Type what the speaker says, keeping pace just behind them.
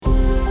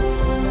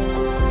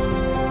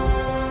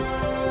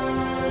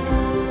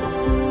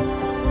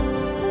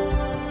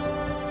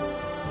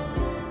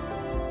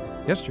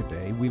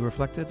Yesterday, we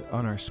reflected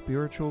on our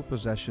spiritual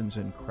possessions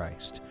in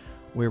Christ,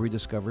 where we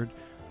discovered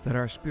that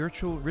our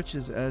spiritual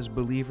riches as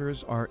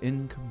believers are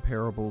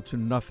incomparable to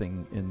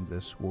nothing in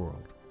this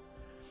world.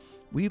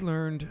 We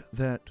learned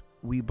that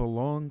we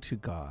belong to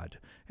God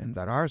and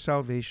that our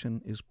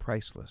salvation is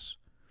priceless.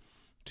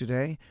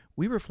 Today,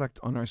 we reflect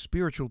on our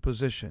spiritual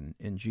position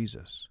in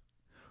Jesus.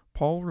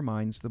 Paul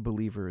reminds the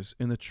believers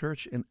in the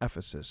church in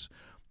Ephesus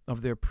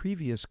of their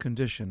previous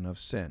condition of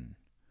sin.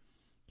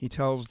 He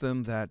tells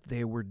them that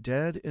they were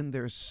dead in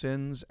their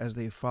sins as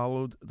they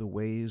followed the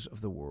ways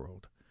of the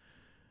world.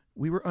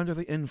 We were under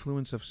the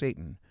influence of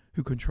Satan,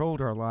 who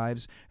controlled our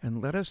lives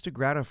and led us to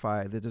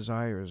gratify the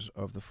desires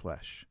of the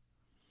flesh.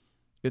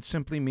 It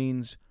simply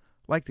means,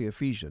 like the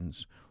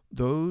Ephesians,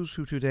 those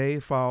who today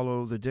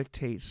follow the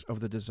dictates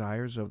of the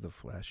desires of the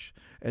flesh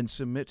and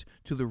submit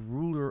to the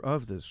ruler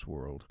of this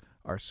world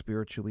are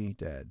spiritually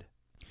dead.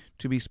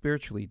 To be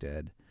spiritually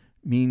dead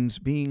means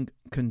being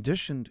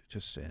conditioned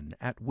to sin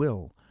at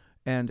will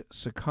and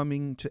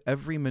succumbing to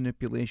every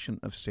manipulation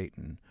of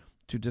Satan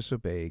to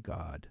disobey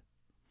God.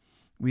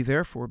 We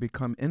therefore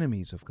become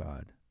enemies of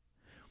God.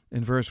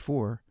 In verse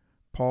 4,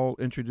 Paul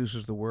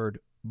introduces the word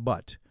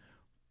but,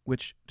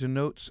 which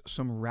denotes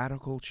some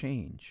radical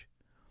change.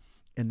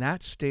 In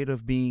that state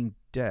of being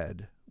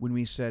dead, when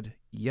we said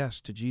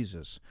yes to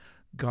Jesus,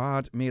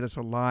 God made us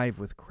alive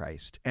with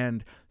Christ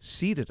and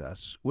seated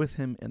us with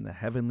him in the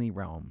heavenly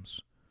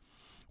realms.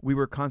 We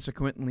were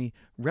consequently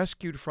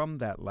rescued from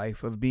that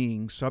life of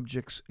being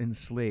subjects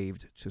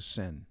enslaved to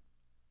sin.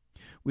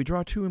 We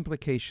draw two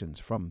implications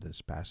from this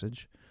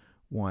passage.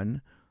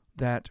 One,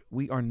 that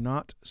we are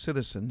not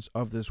citizens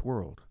of this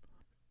world.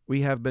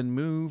 We have been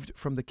moved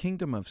from the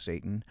kingdom of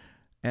Satan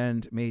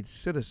and made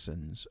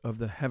citizens of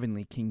the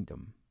heavenly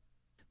kingdom.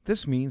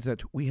 This means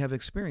that we have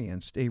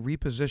experienced a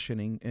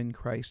repositioning in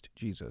Christ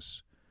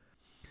Jesus.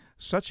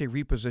 Such a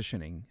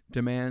repositioning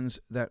demands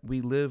that we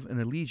live in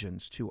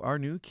allegiance to our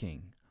new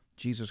King,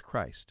 Jesus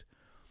Christ.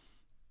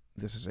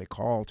 This is a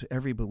call to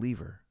every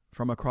believer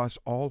from across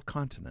all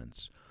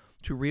continents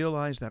to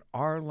realize that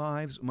our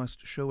lives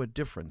must show a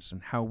difference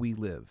in how we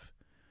live.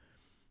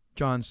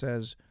 John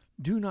says,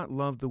 "Do not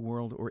love the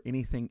world or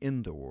anything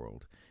in the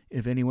world.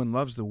 If anyone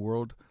loves the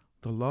world,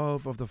 the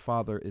love of the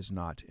Father is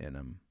not in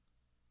him."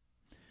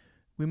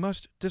 We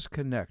must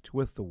disconnect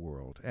with the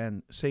world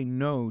and say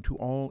no to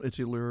all its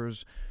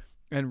allures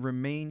and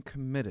remain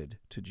committed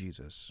to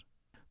Jesus.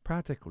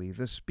 Practically,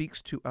 this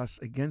speaks to us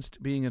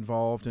against being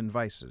involved in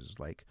vices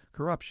like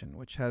corruption,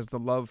 which has the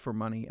love for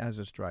money as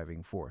its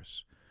driving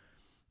force.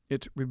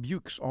 It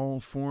rebukes all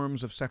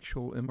forms of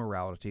sexual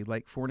immorality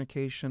like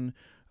fornication,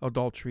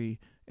 adultery,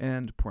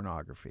 and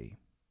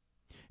pornography.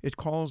 It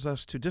calls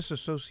us to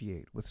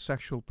disassociate with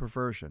sexual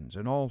perversions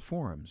in all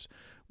forms,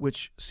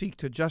 which seek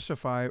to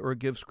justify or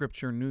give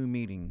Scripture new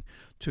meaning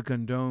to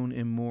condone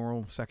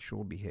immoral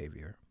sexual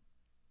behavior.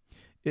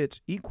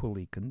 It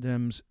equally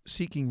condemns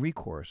seeking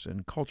recourse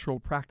in cultural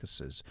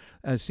practices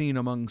as seen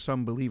among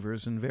some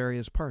believers in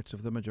various parts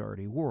of the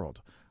majority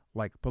world,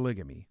 like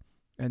polygamy,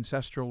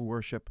 ancestral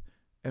worship,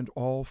 and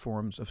all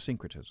forms of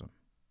syncretism.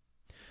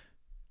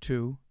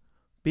 2.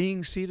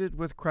 Being seated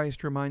with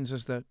Christ reminds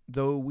us that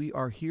though we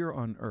are here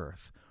on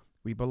earth,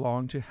 we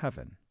belong to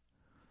heaven.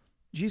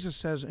 Jesus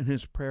says in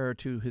his prayer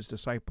to his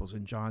disciples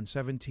in John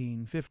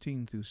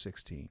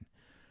 17:15-16,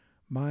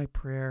 "My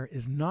prayer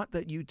is not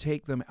that you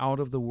take them out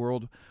of the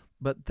world,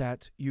 but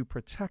that you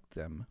protect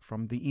them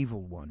from the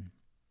evil one.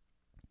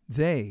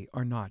 They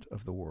are not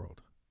of the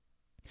world."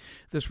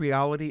 This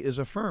reality is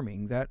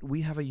affirming that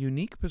we have a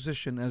unique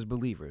position as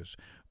believers,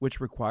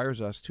 which requires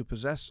us to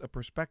possess a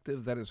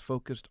perspective that is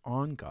focused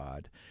on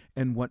God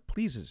and what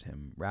pleases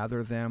him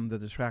rather than the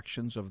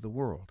distractions of the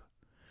world.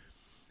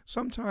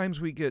 Sometimes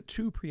we get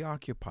too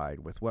preoccupied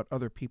with what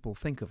other people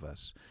think of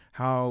us,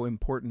 how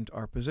important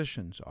our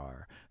positions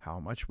are, how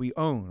much we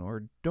own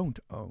or don't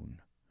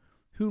own,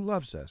 who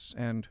loves us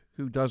and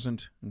who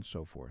doesn't, and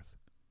so forth.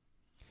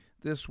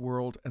 This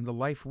world and the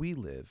life we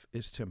live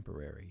is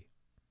temporary.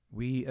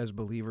 We as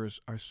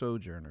believers are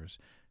sojourners,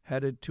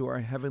 headed to our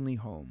heavenly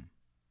home.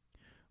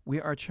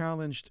 We are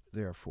challenged,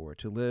 therefore,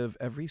 to live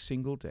every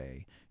single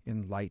day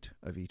in light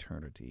of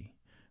eternity,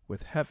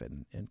 with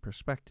heaven in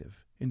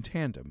perspective, in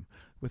tandem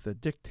with the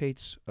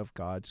dictates of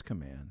God's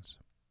commands.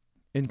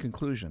 In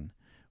conclusion,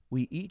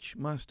 we each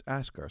must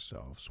ask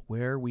ourselves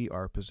where we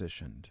are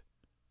positioned,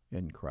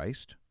 in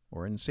Christ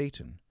or in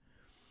Satan.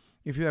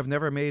 If you have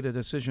never made a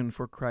decision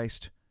for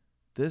Christ,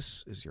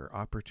 this is your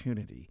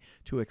opportunity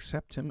to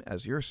accept him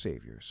as your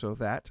Savior, so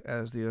that,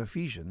 as the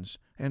Ephesians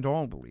and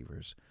all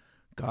believers,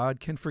 God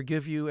can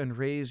forgive you and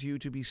raise you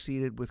to be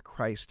seated with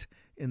Christ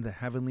in the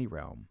heavenly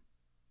realm.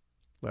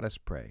 Let us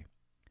pray.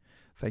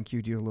 Thank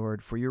you, dear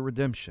Lord, for your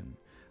redemption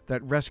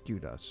that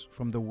rescued us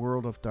from the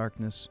world of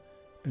darkness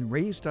and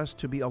raised us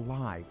to be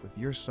alive with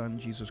your Son,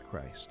 Jesus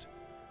Christ.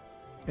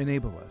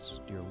 Enable us,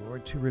 dear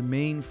Lord, to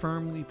remain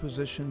firmly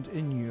positioned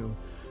in you,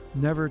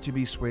 never to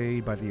be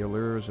swayed by the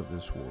allures of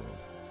this world.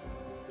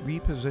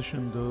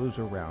 Reposition those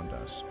around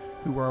us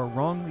who are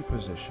wrongly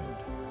positioned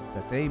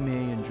that they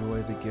may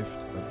enjoy the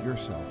gift of your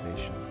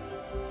salvation.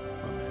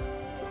 Amen.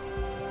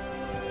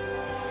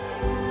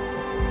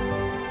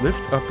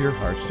 Lift Up Your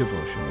Hearts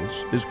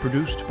devotionals is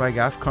produced by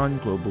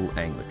GAFCON Global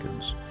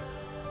Anglicans.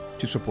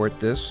 To support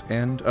this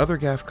and other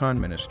GAFCON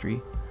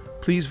ministry,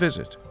 please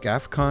visit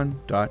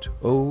gafcon.org.